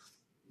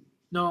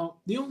 Now,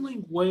 the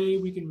only way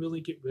we can really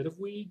get rid of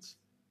weeds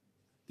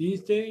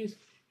these days,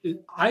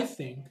 I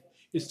think,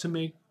 is to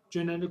make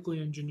genetically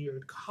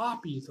engineered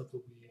copies of the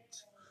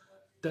weeds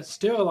that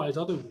sterilize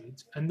other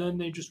weeds, and then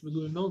they just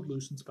learn those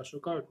loose in special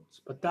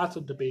gardens. But that's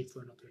a debate for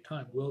another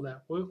time. Will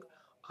that work?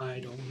 I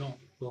don't know.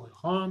 Will it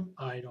harm?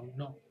 I don't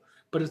know.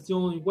 But it's the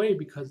only way,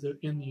 because they're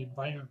in the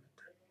environment.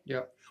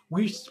 Yep.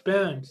 We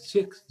spend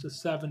 $6 to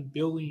 $7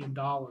 billion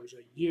a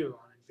year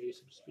on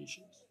invasive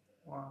species.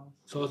 Wow.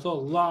 So it's a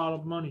lot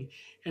of money.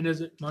 And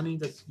is it money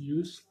that's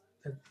used,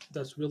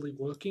 that's really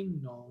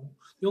working? No.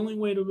 The only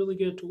way to really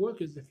get it to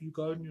work is if you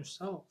garden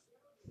yourself.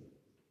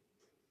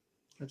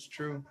 That's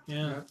true.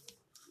 Yeah.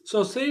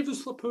 So save the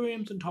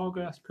Slipuriums and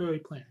tallgrass prairie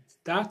plants.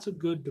 That's a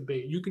good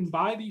debate. You can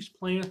buy these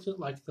plants at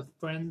like the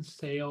Friends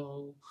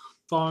sale,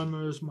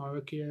 farmers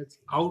markets,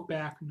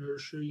 Outback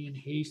Nursery in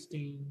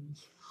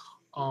Hastings,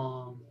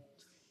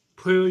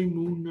 Prairie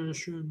Moon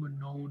Nursery in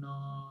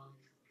Winona,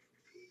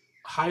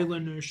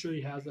 Highland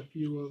Nursery has a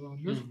few of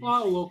them. There's a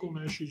lot of local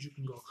nurseries you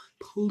can go.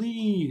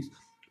 Please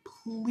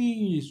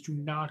do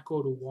not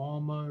go to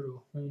Walmart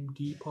or Home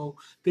Depot.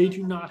 They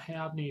do not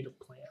have native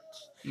plants.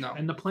 No.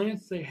 And the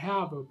plants they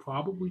have are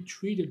probably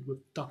treated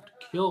with stuff to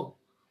kill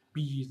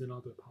bees and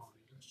other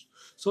pollinators.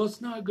 So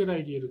it's not a good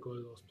idea to go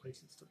to those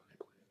places to buy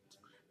plants,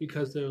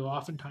 because they're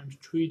oftentimes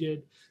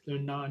treated, they're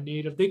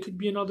non-native. They could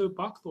be another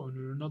buckthorn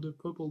or another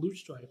purple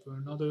loosestrife or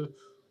another,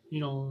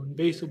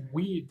 invasive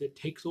weed that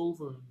takes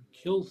over and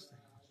kills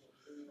things.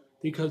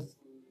 Because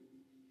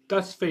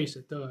let's face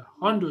it, there are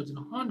hundreds and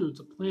hundreds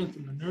of plants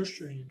in the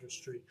nursery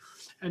industry,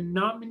 and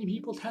not many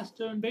people test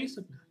their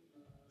invasiveness.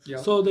 Yep.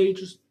 So they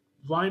just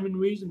rhyme and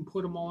reason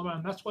put them all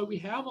around. That's why we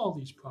have all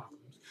these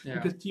problems, Yeah.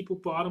 because people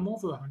brought them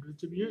over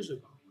hundreds of years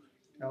ago.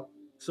 Yep.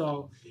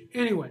 So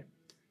anyway,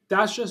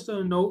 that's just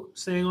a note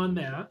saying on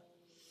that.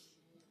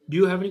 Do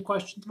you have any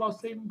questions about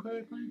saving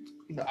prairie plants?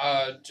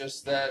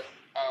 Just that,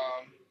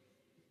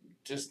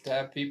 just to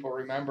have people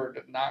remember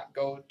to not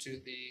go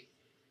to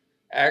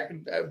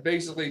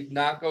basically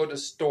not go to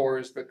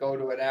stores, but go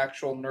to an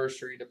actual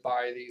nursery to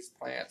buy these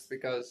plants,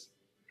 because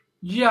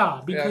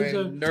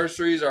Because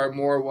nurseries are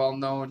more well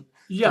known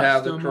yes, to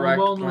have the they're more correct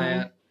well-known.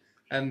 plant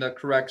and the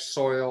correct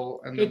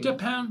soil. And It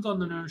depends on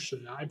the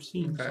nursery. I've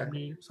seen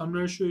Okay. some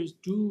nurseries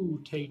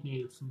do take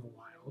natives from the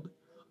wild.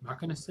 I'm not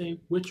going to say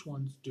which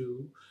ones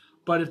do,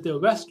 but if they're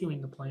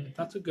rescuing the plant,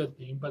 that's a good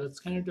thing. But it's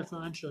kind of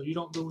differential. You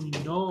don't really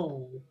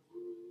know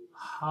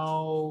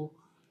how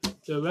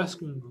they're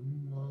rescuing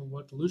them or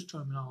what the loose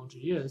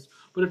terminology is.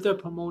 But if they're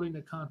promoting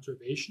the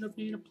conservation of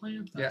native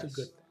plants, that's Yes. a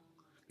good thing,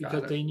 Got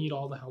because it. they need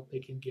all the help they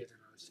can get in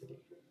our city.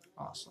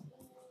 Awesome.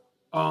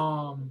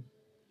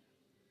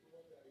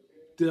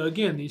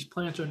 Again, these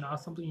plants are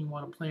not something you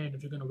want to plant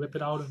if you're going to rip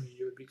it out in a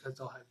year, because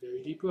they'll have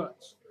very deep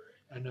roots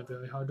and they're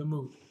very hard to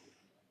move.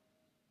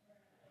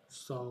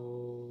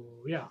 So,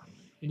 yeah.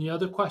 Any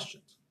other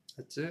questions?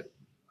 That's it.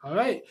 All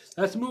right,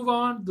 let's move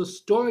on. The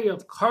story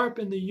of carp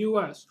in the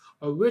U.S.,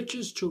 a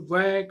riches to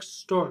rags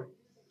story.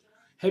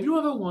 Have you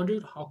ever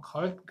wondered how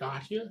carp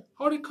got here?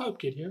 How did carp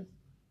get here?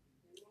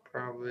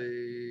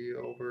 Probably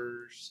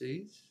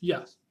overseas.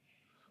 Yes,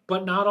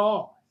 but not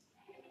all.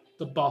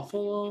 The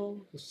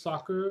buffalo, the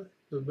sucker,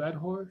 the red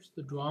horse,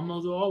 the drum,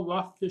 those are all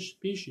rough fish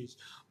species,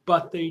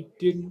 but they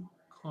didn't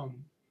come.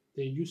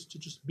 They used to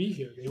just be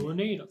here. They were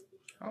native.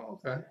 Oh,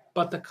 okay.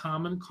 But the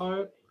common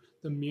carp,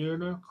 the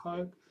Mariner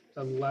carp,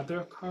 the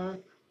leather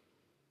carp,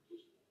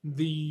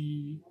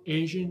 the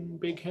Asian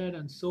bighead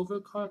and silver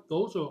carp,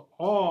 those are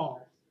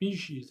all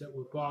species that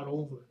were brought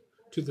over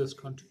to this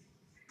country.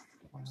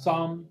 Wow.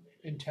 Some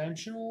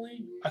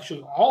intentionally,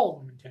 actually all of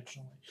them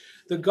intentionally.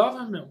 The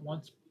government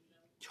once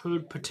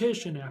heard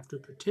petition after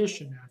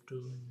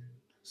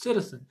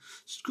citizen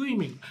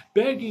screaming,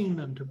 begging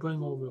them to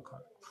bring over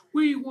carp.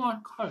 We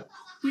want carp.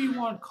 We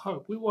want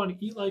carp. We want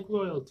to eat like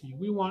royalty.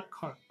 We want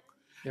carp.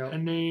 Yep.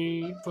 And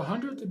they, for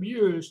hundreds of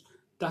years,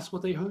 that's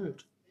what they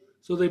heard.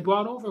 So they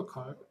brought over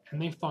carp,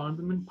 and they farmed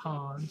them in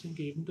ponds and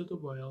gave them to the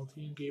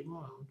royalty and gave them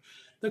around.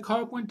 The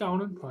carp went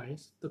down in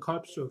price. The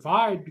carp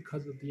survived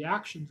because of the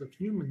actions of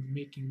humans,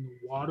 making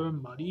the water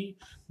muddy,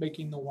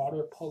 making the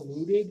water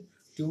polluted,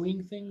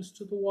 doing things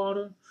to the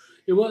water.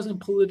 It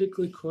wasn't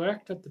politically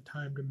correct at the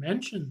time to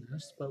mention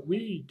this, but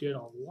we did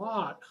a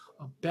lot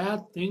of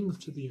bad things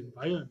to the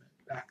environment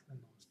back in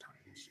those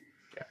times.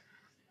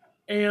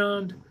 Yeah.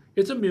 And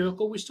it's a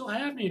miracle we still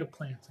have native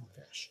plants and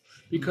fish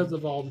because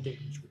of all the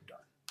damage we've done.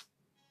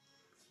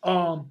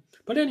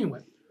 But anyway,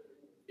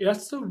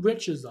 that's the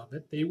riches of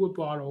it. They were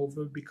brought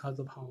over because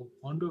of how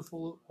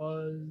wonderful it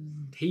was,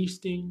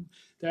 tasting.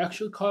 They're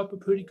actually carp are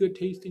pretty good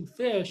tasting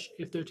fish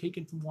if they're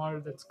taken from water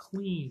that's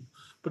clean.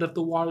 But if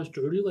the water's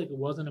dirty like it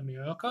was in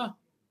America,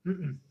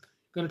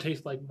 gonna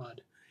taste like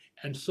mud.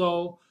 And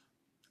so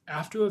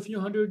after a few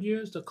hundred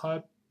years, the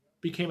carp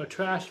became a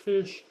trash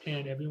fish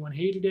and everyone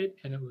hated it,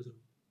 and it was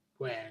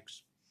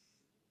rags.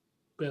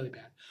 Really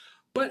bad.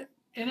 But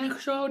in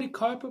actuality,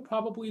 carp are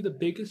probably the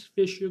biggest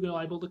fish you're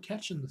liable to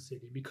catch in the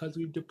city because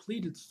we've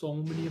depleted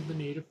so many of the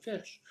native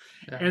fish.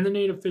 Yeah. And the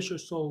native fish are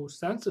so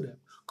sensitive.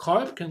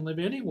 Carp can live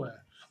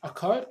anywhere. A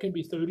carp can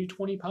be 30,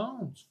 20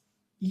 pounds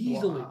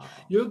easily. Wow.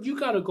 You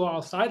got to go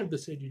outside of the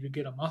city to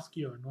get a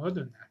muskie or a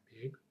northern that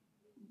big.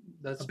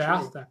 That's a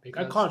bass true. that big.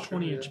 I That's caught a true,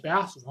 20-inch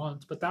yeah. bass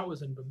once, but that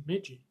was in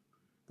Bemidji,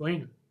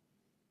 Blaine.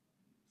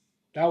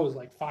 That was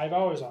like 5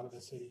 hours out of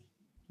the city.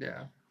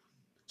 Yeah.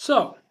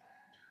 So,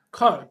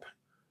 carp.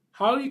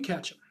 How do you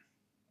catch them?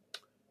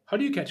 How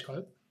do you catch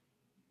carp?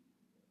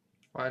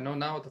 Well, I know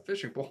now with the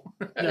fishing pole.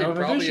 Yeah, with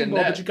a Probably fishing a pole,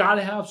 net. but you got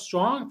to have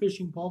strong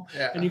fishing pole,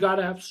 Yeah. and you got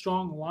to have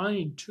strong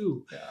line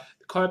too. Yeah.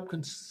 The carp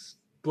can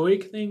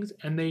break things,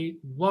 and they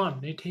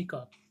run. They take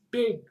a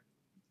big,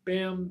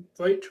 bam,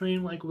 freight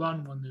train like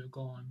run when they're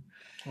going.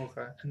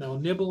 Okay. And they'll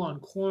nibble on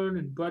corn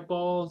and bread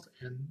balls.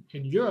 And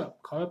in Europe,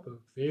 carp are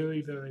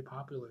very, very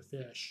popular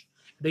fish.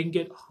 They can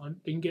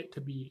get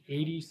to be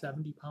 80,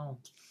 70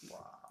 pounds.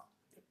 Wow.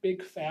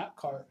 Big fat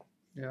carp.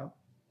 Yeah.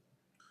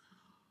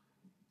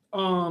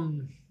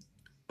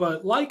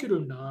 But like it or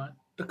not,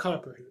 the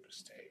carp are here to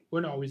stay.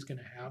 We're always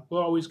gonna have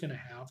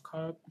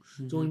carp.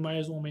 So we might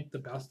as well make the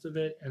best of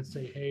it and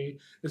say, hey,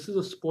 this is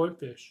a sport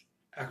fish.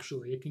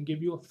 Actually, it can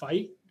give you a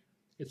fight.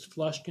 Its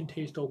flesh can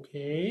taste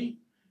okay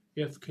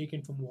if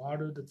taken from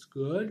water that's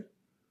good.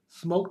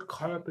 Smoked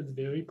carp is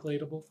very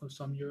palatable for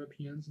some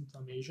Europeans and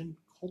some Asian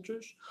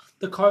cultures.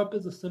 The carp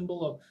is a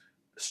symbol of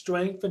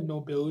strength and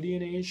nobility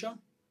in Asia.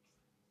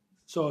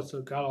 So it's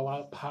got a lot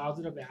of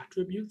positive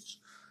attributes.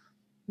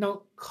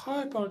 Now,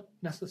 carp aren't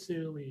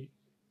necessarily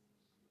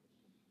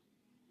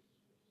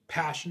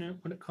passionate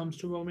when it comes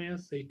to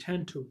romance. They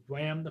tend to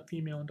ram the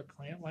female into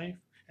plant life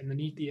and then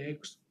eat the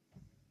eggs.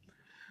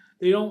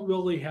 They don't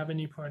really have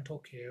any parental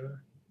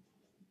care.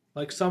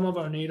 Like some of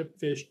our native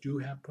fish do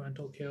have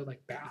parental care,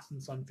 like bass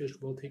and sunfish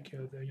will take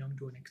care of their young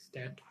to an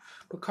extent.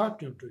 But carp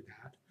don't do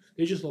that.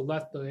 They just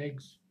let the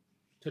eggs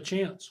to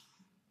chance.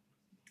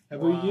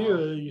 Every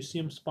year you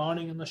see them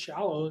spawning in the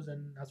shallows,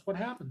 and that's what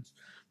happens.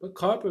 But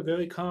carp are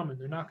very common.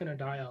 They're not going to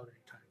die out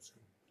anytime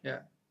soon. Yeah.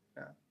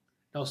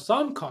 Now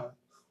some carp,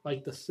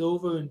 like the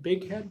silver and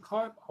bighead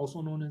carp,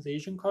 also known as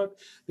Asian carp,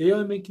 they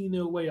are making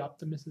their way up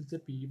the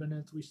Mississippi even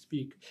as we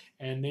speak,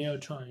 and they are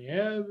trying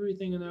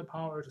everything in their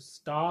power to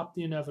stop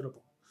the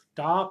inevitable.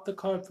 Stop the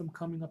carp from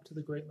coming up to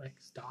the Great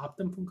Lakes. Stop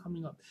them from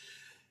coming up.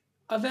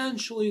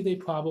 Eventually, they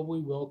probably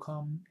will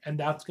come, and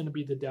that's going to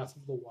be the death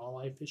of the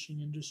walleye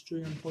fishing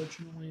industry,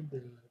 unfortunately,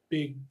 the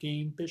big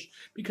game fish,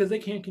 because they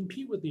can't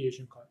compete with the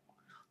Asian carp.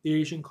 The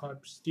Asian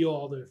carp steal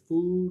all their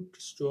food,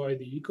 destroy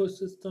the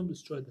ecosystem,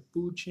 destroy the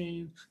food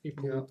chain, they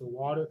pollute the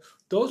water.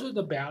 Those are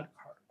the bad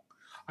carp.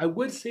 I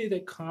would say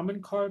that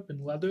common carp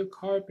and leather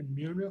carp and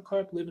Muriel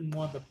carp live in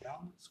more of a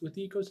balance with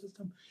the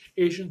ecosystem.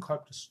 Asian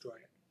carp destroy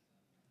it.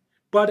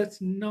 But it's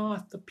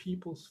not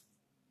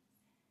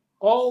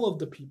all of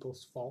the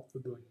people's fault for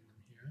bringing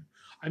them here.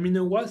 I mean,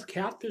 there was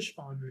catfish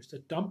farmers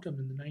that dumped them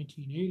in the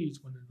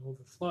 1980s when an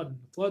overflood and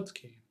the floods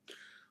came.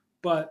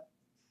 But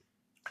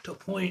to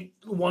point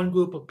one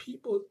group of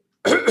people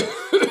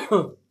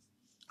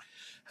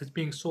as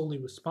being solely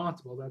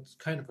responsible, that's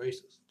kind of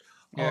racist.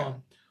 Yeah.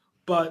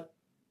 But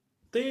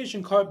the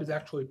Asian carp is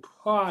actually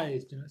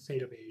prized in the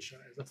state of Asia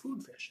as a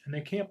food fish, and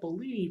they can't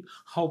believe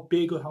how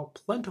big or how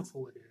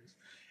plentiful it is.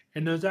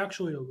 And there's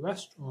actually a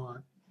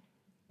restaurant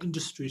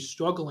industry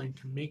struggling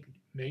to make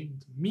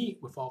meat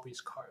with all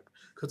these carp,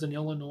 because in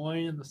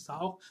Illinois and the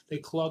South they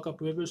clog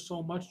up rivers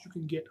so much you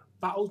can get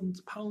thousands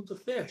of pounds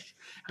of fish,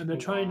 and they're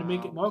trying to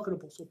make it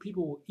marketable so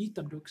people will eat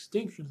them to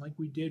extinction like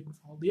we did with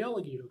all the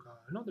alligator gar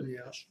and other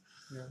fish.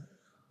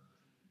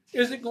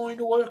 Is it going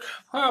to work?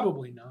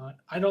 Probably not.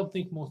 I don't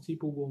think most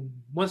people will,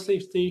 once they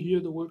hear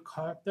the word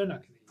carp, they're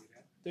not going to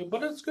eat it.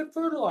 But it's good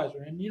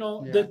fertilizer, and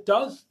it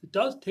does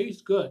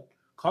taste good.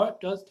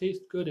 Carp does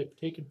taste good if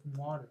taken from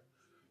water.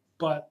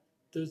 But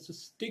there's a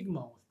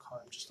stigma with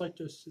carp, just like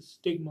there's a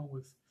stigma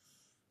with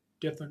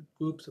different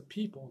groups of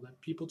people,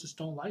 that people just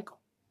don't like them.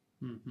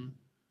 Mm-hmm.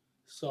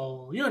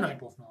 So you and I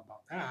both know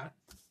about that.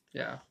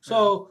 Yeah.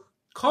 So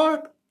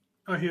carp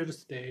are here to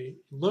stay.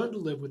 Learn to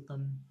live with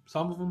them.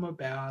 Some of them are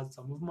bad,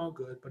 some of them are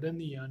good, but in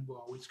the end,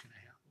 we're always going to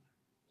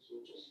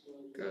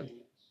have them. Good.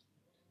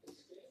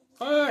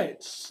 All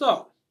right,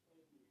 so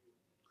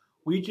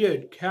we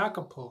did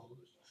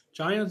Kakapos,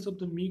 Giants of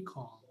the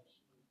Mekong,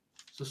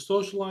 The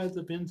Socialized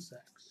of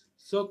Insects,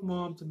 Silk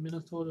Moths in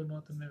Minnesota,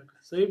 North America,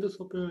 Save the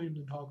Silurians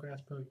and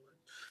Tallgrass Prairie,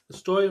 The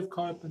Story of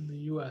Carp in the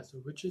U.S., A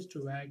Riches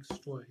to Rags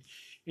Story.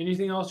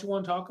 Anything else you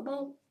want to talk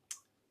about?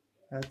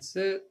 That's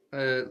it.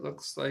 It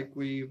looks like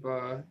we've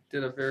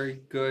did a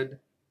very good,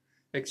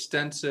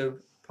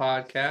 extensive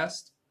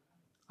podcast.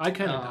 I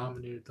kind of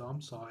dominated, though.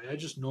 I'm sorry. I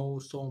just know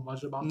so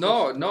much about this.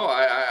 No.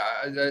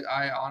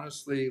 I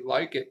honestly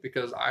like it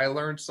because I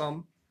learned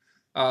some.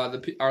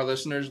 Our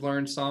listeners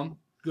learned some.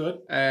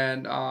 Good.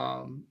 And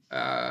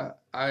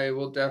I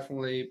will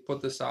definitely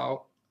put this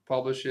out,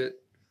 publish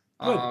it,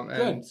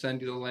 and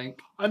send you the link.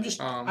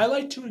 I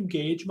like to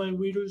engage my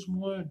readers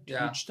more and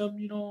teach them,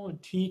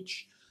 and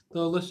teach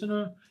the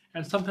listener.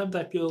 And sometimes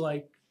I feel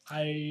like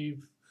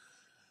I've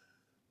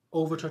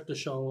overtook the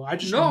show. I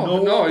just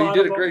you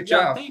did a great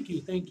job. Thank you.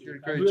 You did a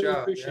great I really job.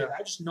 appreciate it.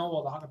 I just know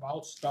a lot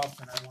about stuff,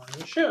 and I wanted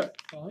to share it.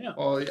 So yeah.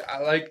 Well, I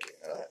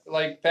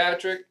like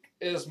Patrick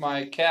is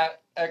my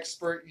cat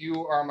expert.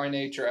 You are my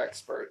nature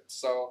expert.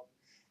 So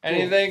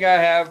anything I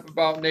have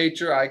about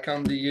nature, I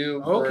come to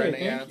you for any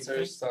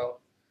answers. So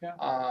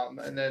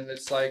and then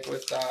it's like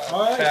with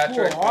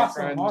Patrick, my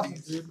friend.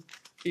 Awesome,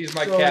 he's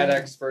my cat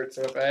expert.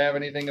 So if I have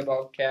anything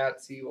about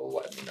cats, he will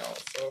let me know.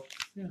 So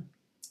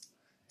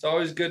it's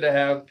always good to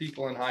have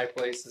people in high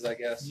places, I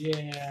guess.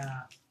 Yeah.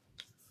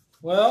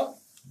 Well,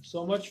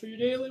 so much for your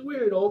daily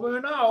weird. Over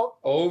and out.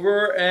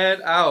 Over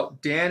and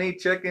out. Danny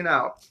checking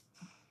out.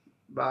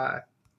 Bye.